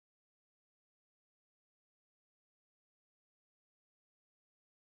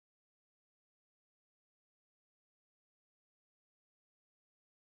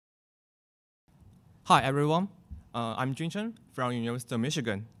Hi, everyone. I'm Juncheng from University of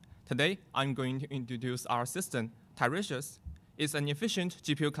Michigan. Today, I'm going to introduce our system, Tiresias. It's an efficient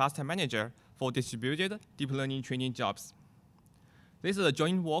GPU cluster manager for distributed deep learning training jobs. This is a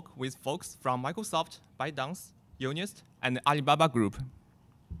joint work with folks from Microsoft, Bytedance, UNIST, and the Alibaba group.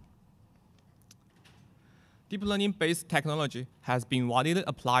 Deep learning-based technology has been widely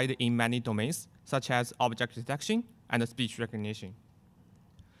applied in many domains, such as object detection and speech recognition.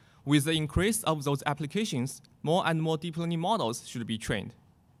 With the increase of those applications, more and more deep learning models should be trained.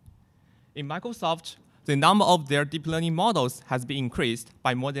 In Microsoft, the number of their deep learning models has been increased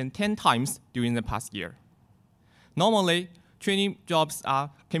by more than 10 times during the past year. Normally, training jobs are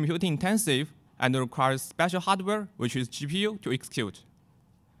compute-intensive and require special hardware, which is GPU, to execute.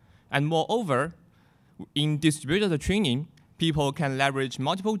 And moreover, in distributed training, people can leverage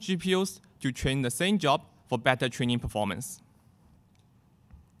multiple GPUs to train the same job for better training performance.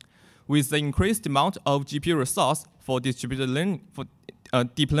 With the increased amount of GPU resource for distributed learning,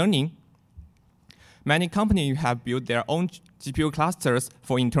 deep learning, many companies have built their own GPU clusters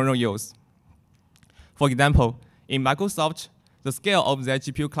for internal use. For example, in Microsoft, the scale of their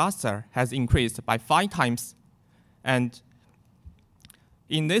GPU cluster has increased by 5 times. And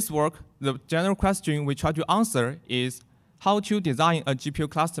in this work, the general question we try to answer is how to design a GPU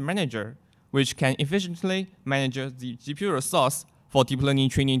cluster manager which can efficiently manage the GPU resource for deep learning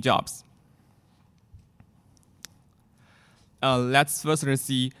training jobs. Let's first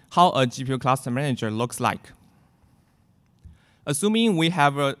see how a GPU cluster manager looks like. Assuming we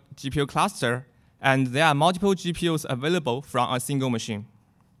have a GPU cluster and there are multiple GPUs available from a single machine.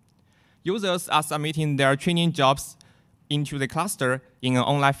 Users are submitting their training jobs into the cluster in an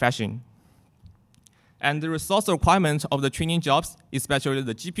online fashion. And the resource requirement of the training jobs, especially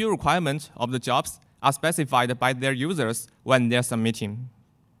the GPU requirement of the jobs, are specified by their users when they're submitting.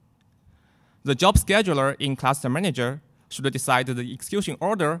 The job scheduler in Cluster Manager should decide the execution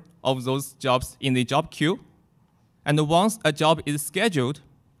order of those jobs in the job queue. And once a job is scheduled,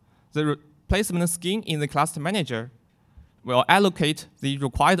 the placement scheme in the Cluster Manager will allocate the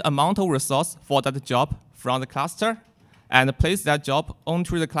required amount of resource for that job from the cluster and place that job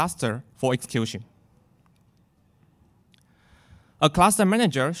onto the cluster for execution. A cluster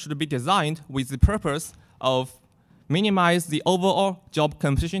manager should be designed with the purpose of minimize the overall job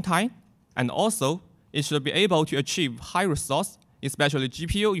completion time, and also it should be able to achieve high resource, especially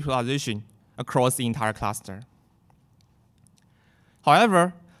GPU utilization, across the entire cluster.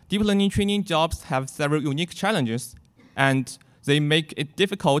 However, deep learning training jobs have several unique challenges, and they make it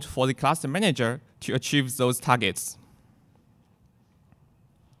difficult for the cluster manager to achieve those targets.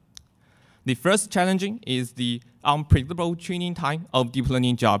 The first challenge is the unpredictable training time of deep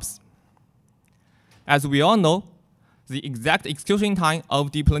learning jobs. As we all know, the exact execution time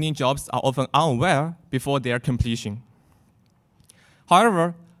of deep learning jobs are often unaware before their completion.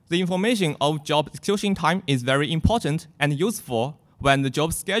 However, the information of job execution time is very important and useful when the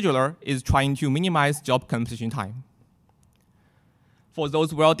job scheduler is trying to minimize job completion time. For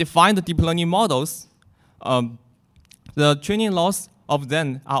those well-defined deep learning models, the training loss of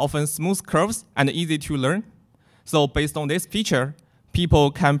them are often smooth curves and easy to learn. So based on this feature,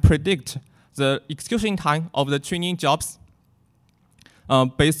 people can predict the execution time of the training jobs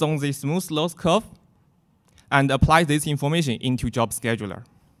based on the smooth loss curve and apply this information into job scheduler.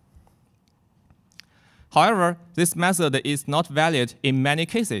 However, this method is not valid in many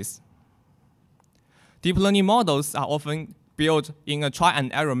cases. Deep learning models are often built in a try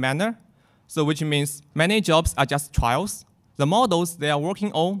and error manner, so which means many jobs are just trials. The models they are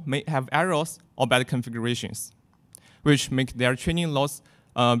working on may have errors or bad configurations, which make their training loss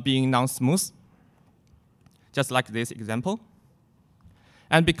being non-smooth, just like this example.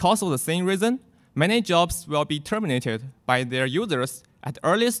 And because of the same reason, many jobs will be terminated by their users at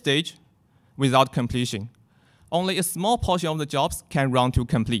early stage without completion. Only a small portion of the jobs can run to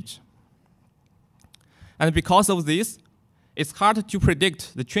complete. And because of this, it's hard to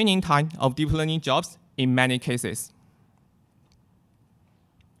predict the training time of deep learning jobs in many cases.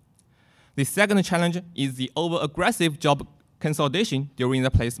 The second challenge is the over-aggressive job consolidation during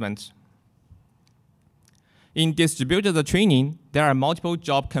the placement. In distributed training, there are multiple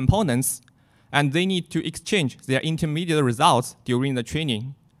job components, and they need to exchange their intermediate results during the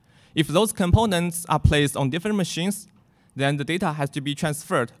training. If those components are placed on different machines, then the data has to be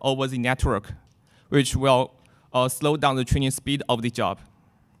transferred over the network, which will slow down the training speed of the job.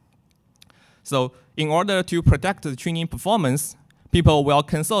 So in order to protect the training performance, people will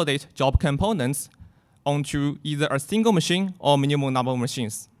consolidate job components onto either a single machine or minimum number of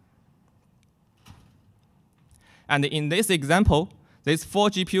machines. And in this example, this 4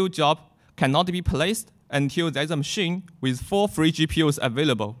 GPU job cannot be placed until there is a machine with 4 free GPUs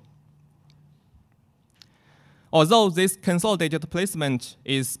available. Although this consolidated placement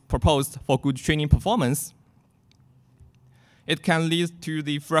is proposed for good training performance, it can lead to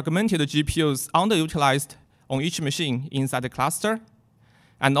the fragmented GPUs underutilized on each machine inside the cluster,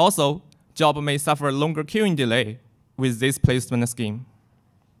 and also job may suffer longer queuing delay with this placement scheme.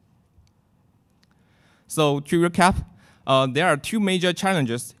 So to recap, there are 2 major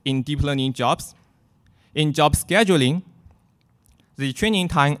challenges in deep learning jobs. In job scheduling, the training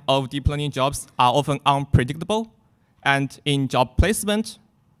time of deep learning jobs are often unpredictable, and in job placement,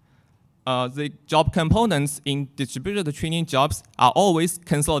 the job components in distributed training jobs are always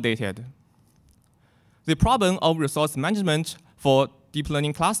consolidated. The problem of resource management for deep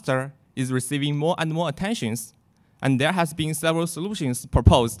learning cluster is receiving more and more attentions, and there has been several solutions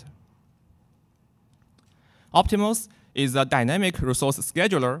proposed. Optimus is a dynamic resource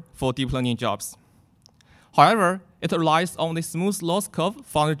scheduler for deep learning jobs. However, it relies on the smooth loss curve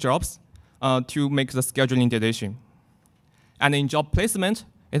for the jobs to make the scheduling decision. And in job placement,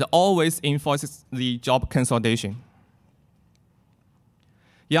 it always enforces the job consolidation.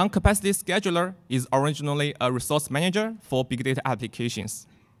 Yarn Capacity Scheduler is originally a resource manager for big data applications,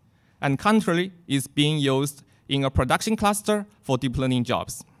 and currently is being used in a production cluster for deep learning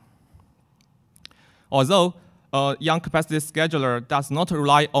jobs. Although Yarn Capacity Scheduler does not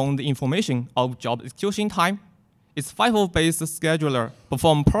rely on the information of job execution time, its FIFO-based scheduler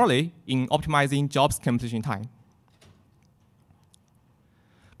performs poorly in optimizing jobs completion time.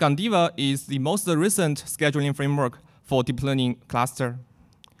 Gandiva is the most recent scheduling framework for deep learning cluster,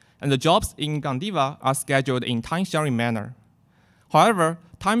 and the jobs in Gandiva are scheduled in time-sharing manner. However,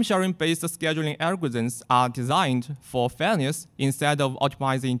 time-sharing-based scheduling algorithms are designed for fairness instead of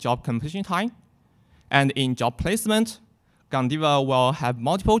optimizing job completion time. And in job placement, Gandiva will have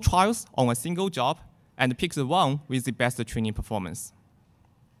multiple trials on a single job and pick the one with the best training performance.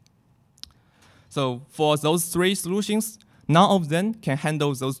 So for those 3 solutions, none of them can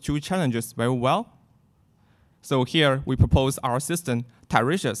handle those 2 challenges very well. So here we propose our system,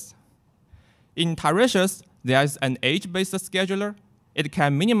 Tiresias. In Tiresias, there is an age-based scheduler. It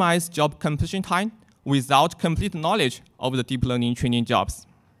can minimize job completion time without complete knowledge of the deep learning training jobs.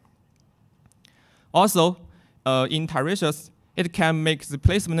 Also, in Tiresias, it can make the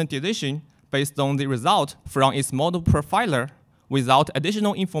placement decision based on the result from its model profiler without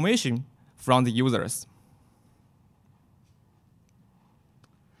additional information from the users.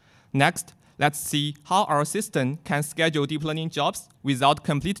 Next, let's see how our system can schedule deep learning jobs without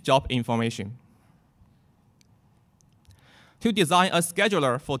complete job information. To design a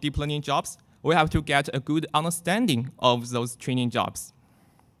scheduler for deep learning jobs, we have to get a good understanding of those training jobs.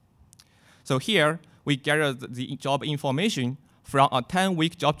 So here, we gathered the job information from a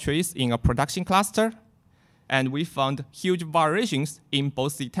 10-week job trace in a production cluster, and we found huge variations in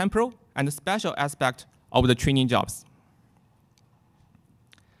both the temporal and the spatial aspect of the training jobs.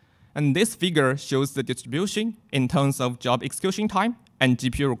 And this figure shows the distribution in terms of job execution time and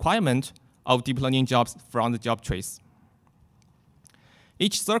GPU requirement of deep learning jobs from the job trace.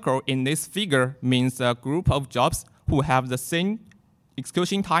 Each circle in this figure means a group of jobs who have the same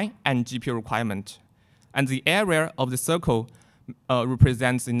execution time and GPU requirement. And the area of the circle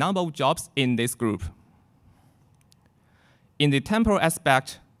represents the number of jobs in this group. In the temporal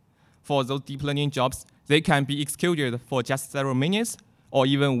aspect, for those deep learning jobs, they can be executed for just several minutes or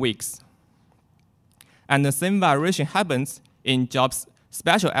even weeks. And the same variation happens in jobs'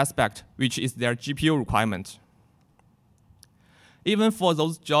 spatial aspect, which is their GPU requirement. Even for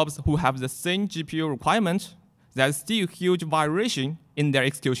those jobs who have the same GPU requirement, there's still huge variation in their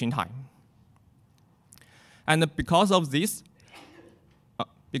execution time. And because of this,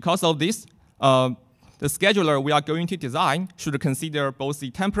 the scheduler we are going to design should consider both the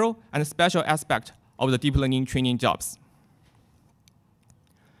temporal and spatial aspect of the deep learning training jobs.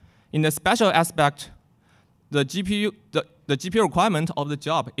 In the spatial aspect, the GPU requirement of the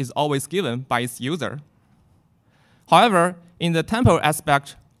job is always given by its user. However, in the temporal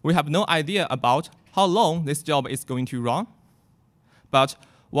aspect, we have no idea about how long this job is going to run. But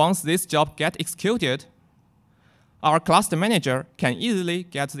once this job gets executed, our cluster manager can easily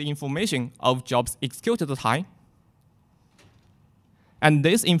get the information of job's executed time. And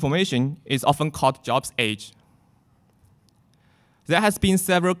this information is often called job's age. There has been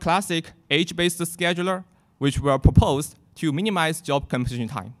several classic age-based scheduler which were proposed to minimize job completion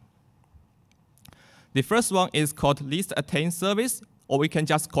time. The first one is called least attained service, or we can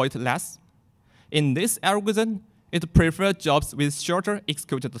just call it LAS. In this algorithm, it prefers jobs with shorter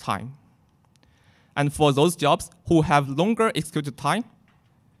executed time. And for those jobs who have longer executed time,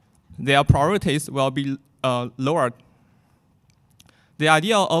 their priorities will be lowered. The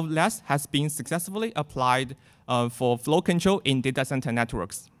idea of LAS has been successfully applied for flow control in data center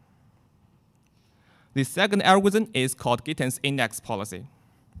networks. The second algorithm is called Gittins index policy.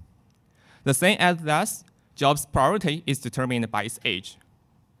 The same as LAS, job's priority is determined by its age.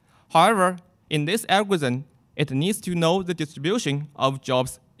 However, in this algorithm, it needs to know the distribution of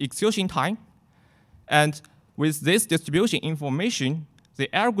jobs' execution time. And with this distribution information,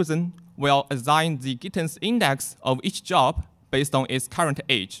 the algorithm will assign the Gittins index of each job based on its current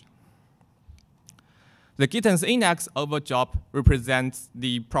age. The Gittins index of a job represents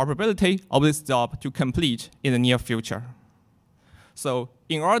the probability of this job to complete in the near future. So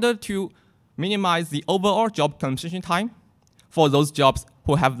in order to minimize the overall job completion time, for those jobs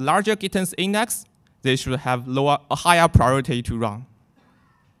who have larger Gittins index, they should have a higher priority to run.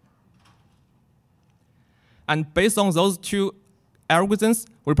 And based on those two algorithms,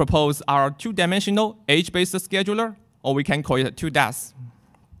 we propose our two-dimensional age-based scheduler, or we can call it 2DAS.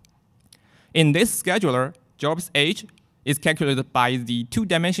 In this scheduler, job's age is calculated by the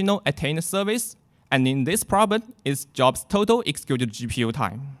two-dimensional attained service, and in this problem is job's total executed GPU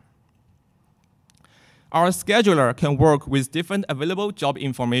time. Our scheduler can work with different available job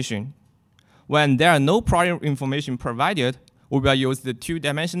information. When there are no prior information provided, we will use the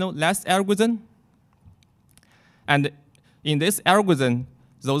two-dimensional LAS algorithm. And in this algorithm,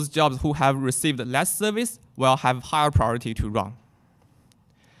 those jobs who have received LAS service will have higher priority to run.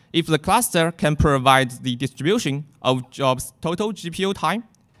 If the cluster can provide the distribution of jobs' total GPU time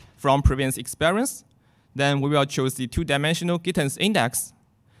from previous experience, then we will choose the two-dimensional Gittins index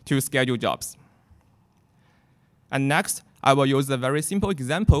to schedule jobs. And next, I will use a very simple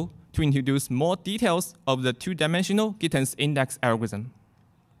example to introduce more details of the two-dimensional Gittins index algorithm.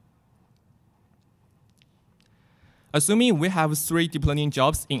 Assuming we have 3 deep learning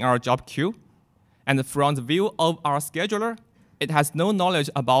jobs in our job queue, and from the view of our scheduler, it has no knowledge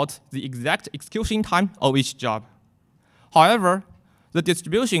about the exact execution time of each job. However, the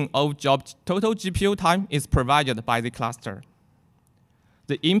distribution of job total GPU time is provided by the cluster.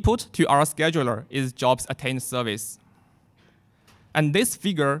 The input to our scheduler is jobs attained service. And this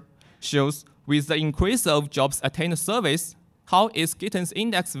figure shows with the increase of jobs attained service, how its Gittins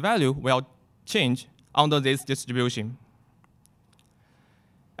index value will change under this distribution.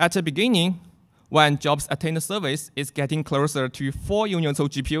 At the beginning, when jobs attained service is getting closer to 4 units of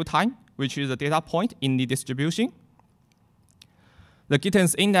GPU time, which is the data point in the distribution, the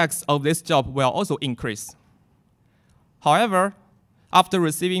Gittins index of this job will also increase. However, after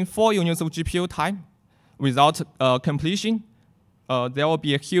receiving 4 units of GPU time, without completion, there will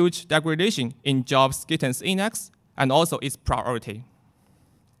be a huge degradation in jobs' Gittins index and also its priority.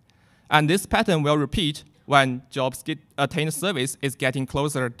 And this pattern will repeat when jobs attained service is getting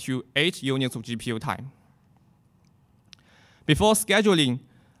closer to 8 units of GPU time. Before scheduling,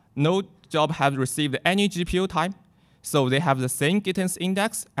 no job has received any GPU time, so they have the same Gittins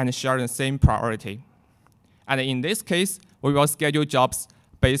index and share the same priority. And in this case, we will schedule jobs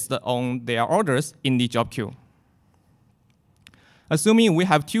based on their orders in the job queue. Assuming we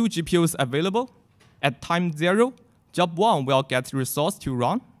have 2 GPUs available, at time 0, job 1 will get resource to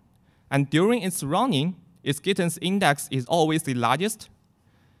run, and during its running, its Gittins index is always the largest,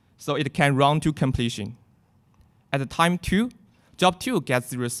 so it can run to completion. At time 2, job 2 gets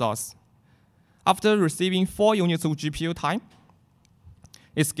the resource. After receiving 4 units of GPU time,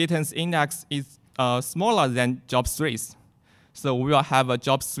 its Gittins index is smaller than job 3's. So we will have a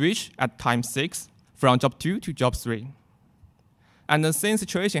job switch at time 6 from job 2 to job 3. And the same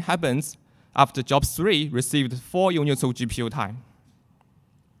situation happens after job 3 received 4 units of GPU time.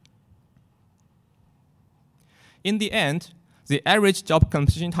 In the end, the average job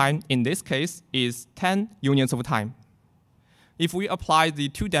completion time in this case is 10 units of time. If we apply the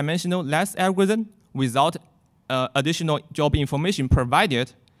two-dimensional LAS algorithm without additional job information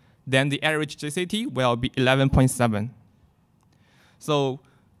provided, then the average JCT will be 11.7. So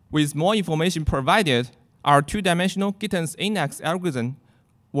with more information provided, our two-dimensional Gittins index algorithm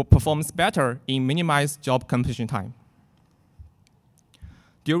will perform better in minimized job completion time.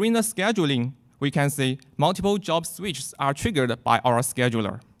 During the scheduling, we can see multiple job switches are triggered by our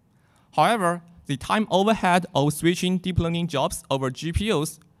scheduler. However, the time overhead of switching deep learning jobs over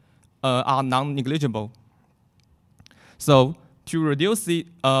GPUs are non-negligible. So to reduce the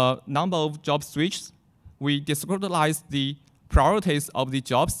number of job switches, we discretize the priorities of the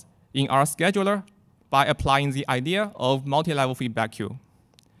jobs in our scheduler by applying the idea of multi-level feedback queue.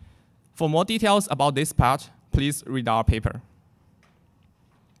 For more details about this part, please read our paper.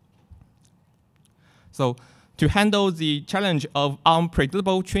 So To handle the challenge of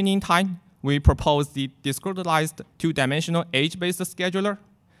unpredictable training time, we propose the discretized two-dimensional age-based scheduler.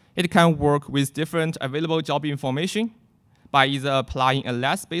 It can work with different available job information by either applying a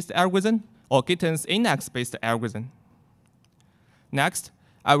LAS-based algorithm or Gittins index-based algorithm. Next,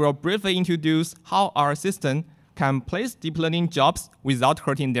 I will briefly introduce how our system can place deep learning jobs without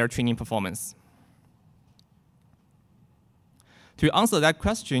hurting their training performance. To answer that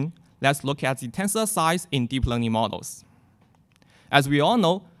question, let's look at the tensor size in deep learning models. As we all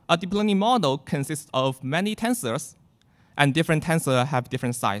know, a deep learning model consists of many tensors, and different tensors have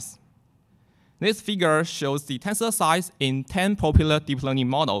different size. This figure shows the tensor size in 10 popular deep learning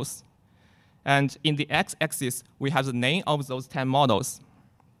models. And in the x-axis, we have the name of those 10 models.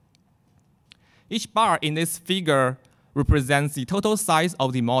 Each bar in this figure represents the total size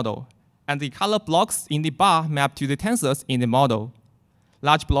of the model, and the color blocks in the bar map to the tensors in the model.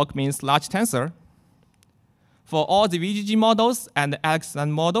 Large block means large tensor. For all the VGG models and the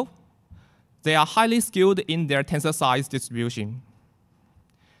Alexander model, they are highly skewed in their tensor size distribution.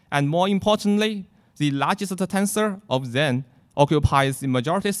 And more importantly, the largest tensor of them occupies the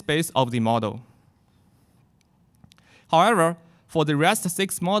majority space of the model. However, for the rest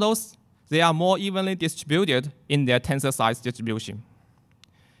 6 models, they are more evenly distributed in their tensor size distribution.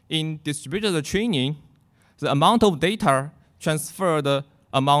 In distributed training, the amount of data transferred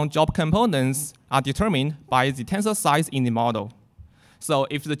among job components are determined by the tensor size in the model. So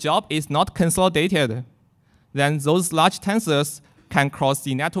if the job is not consolidated, then those large tensors can cause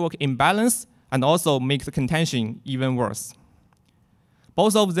the network imbalance and also make the contention even worse.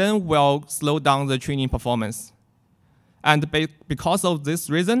 Both of them will slow down the training performance. And because of this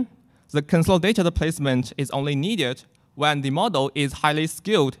reason, the consolidated placement is only needed when the model is highly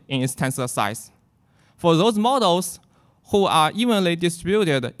skewed in its tensor size. For those models who are evenly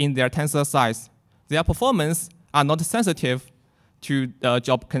distributed in their tensor size, their performance are not sensitive to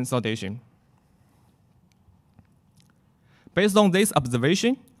job consolidation. Based on this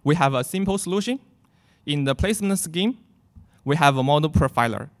observation, we have a simple solution. In the placement scheme, we have a model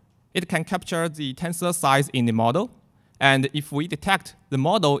profiler. It can capture the tensor size in the model, and if we detect the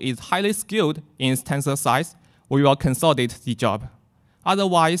model is highly skewed in its tensor size, we will consolidate the job.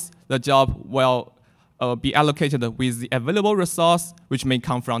 Otherwise, the job will be allocated with the available resource, which may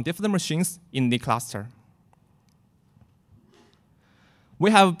come from different machines in the cluster.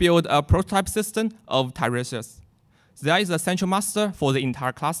 We have built a prototype system of Tiresias. There is a central master for the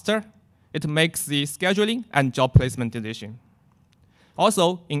entire cluster. It makes the scheduling and job placement decision.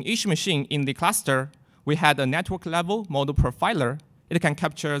 Also, in each machine in the cluster, we had a network-level model profiler. It can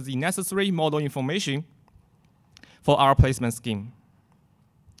capture the necessary model information for our placement scheme.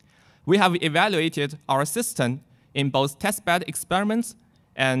 We have evaluated our system in both testbed experiments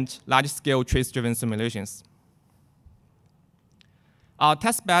and large-scale trace-driven simulations. Our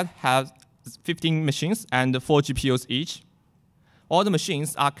testbed has 15 machines and 4 GPUs each. All the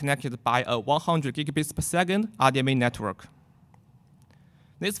machines are connected by a 100 gigabits per second RDMA network.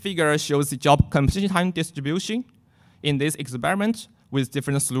 This figure shows the job completion time distribution in this experiment with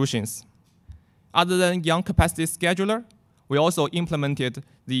different solutions. Other than Young capacity scheduler, we also implemented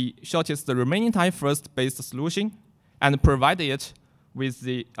the shortest remaining time first based solution and provided it with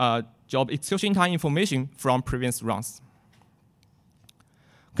the job execution time information from previous runs.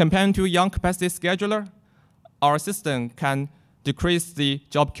 Compared to Young capacity scheduler, our system can decrease the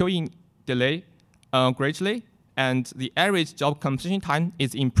job queuing delay greatly, and the average job completion time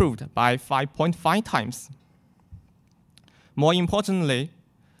is improved by 5.5 times. More importantly,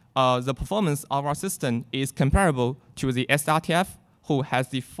 the performance of our system is comparable to the SRTF, who has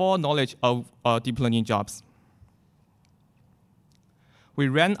the foreknowledge of deep learning jobs. We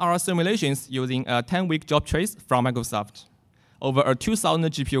ran our simulations using a 10-week job trace from Microsoft over a 2,000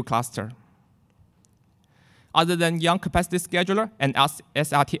 GPU cluster. Other than Young capacity scheduler and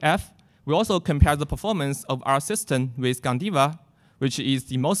SRTF, we also compared the performance of our system with Gandiva, which is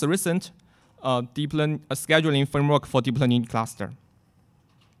the most recent deep learning scheduling framework for deep learning cluster.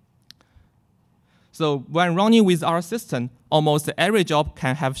 So when running with our system, almost every job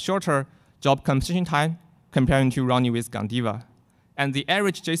can have shorter job completion time compared to running with Gandiva. And the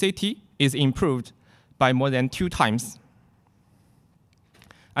average JCT is improved by more than 2 times.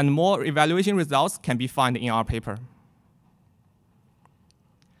 And more evaluation results can be found in our paper.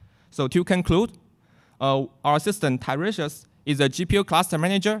 So to conclude, our system, Tiresias, is a GPU cluster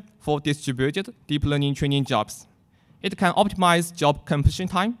manager for distributed deep learning training jobs. It can optimize job completion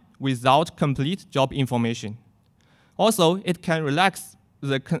time without complete job information. Also, it can relax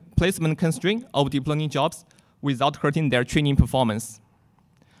the placement constraint of deep learning jobs without hurting their training performance.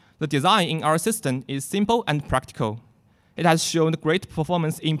 The design in our system is simple and practical. It has shown great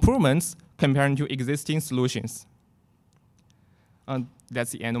performance improvements compared to existing solutions.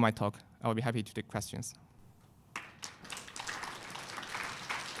 That's the end of my talk. I'll be happy to take questions.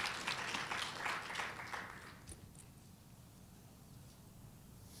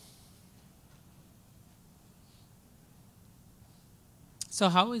 So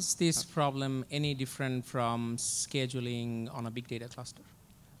how is this problem any different from scheduling on a big data cluster?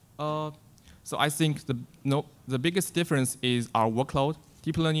 So I think the biggest difference is our workload.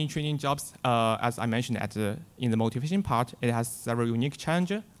 Deep learning training jobs, as I mentioned in the motivation part, it has several unique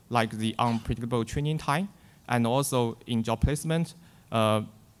challenges, like the unpredictable training time, and also in job placement,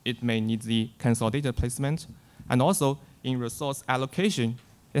 it may need the consolidated placement, and also in resource allocation,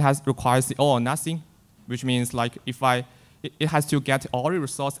 it requires the all or nothing, which means like it has to get all the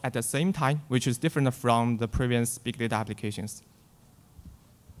resource at the same time, which is different from the previous big data applications.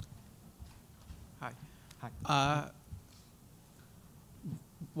 Hi.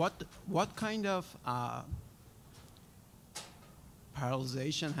 What kind of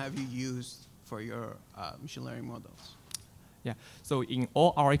parallelization have you used for your machine learning models? Yeah. So in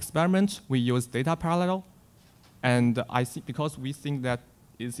all our experiments, we use data parallel, and I think because we think that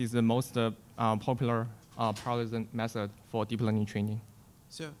this is the most popular parallelism method for deep learning training.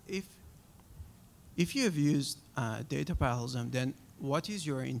 So if you have used data parallelism, then what is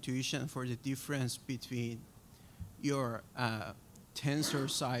your intuition for the difference between your tensor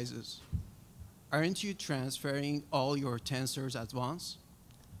sizes? Aren't you transferring all your tensors at once?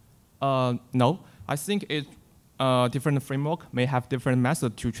 No. I think different framework may have different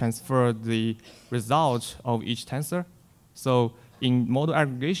methods to transfer the result of each tensor. So in model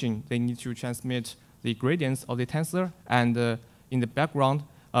aggregation, they need to transmit the gradients of the tensor, and in the background,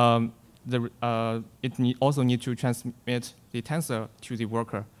 also need to transmit the tensor to the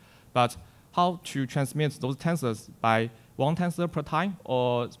worker. But how to transmit those tensors by one tensor per time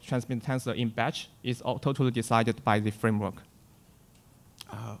or transmit tensor in batch is all totally decided by the framework.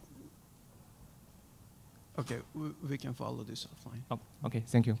 Okay, we can follow this offline. Oh, okay,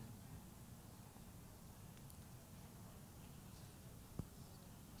 thank you.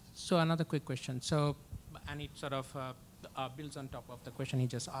 So another quick question. So, and it sort of builds on top of the question he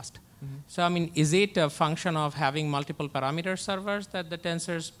just asked. Mm-hmm. So, I mean, is it a function of having multiple parameter servers that the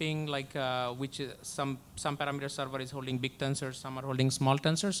tensors being like, some parameter server is holding big tensors, some are holding small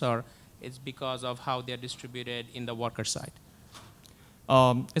tensors, or it's because of how they're distributed in the worker side?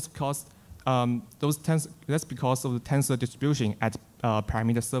 It's because that's because of the tensor distribution at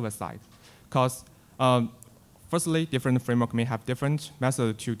parameter server side. Because firstly, different framework may have different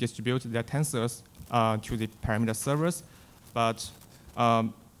methods to distribute their tensors to the parameter servers. But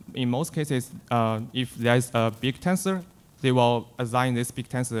in most cases, if there's a big tensor, they will assign this big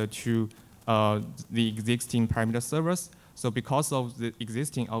tensor to the existing parameter servers. So because of the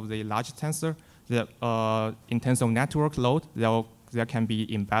existing of the large tensor, in terms of network load, there can be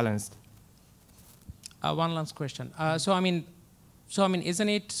imbalanced. One last question. So I mean, isn't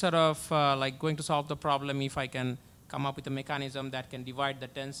it sort of like going to solve the problem if I can come up with a mechanism that can divide the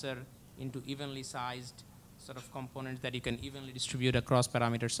tensor into evenly sized sort of components that you can evenly distribute across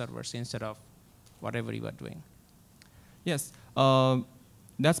parameter servers instead of whatever you are doing? Yes,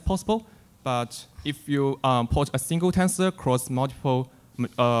 that's possible. But if you put a single tensor across multiple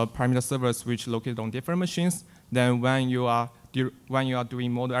parameter servers which are located on different machines, then when you are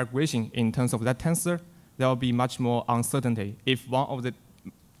doing model aggregation in terms of that tensor, there will be much more uncertainty. If one of the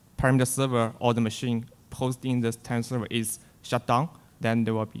parameter server or the machine hosting this tensor is shut down, then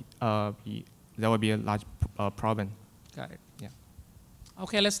there will be a large problem. Got it. Yeah.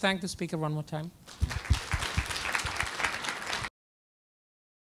 Okay, let's thank the speaker one more time.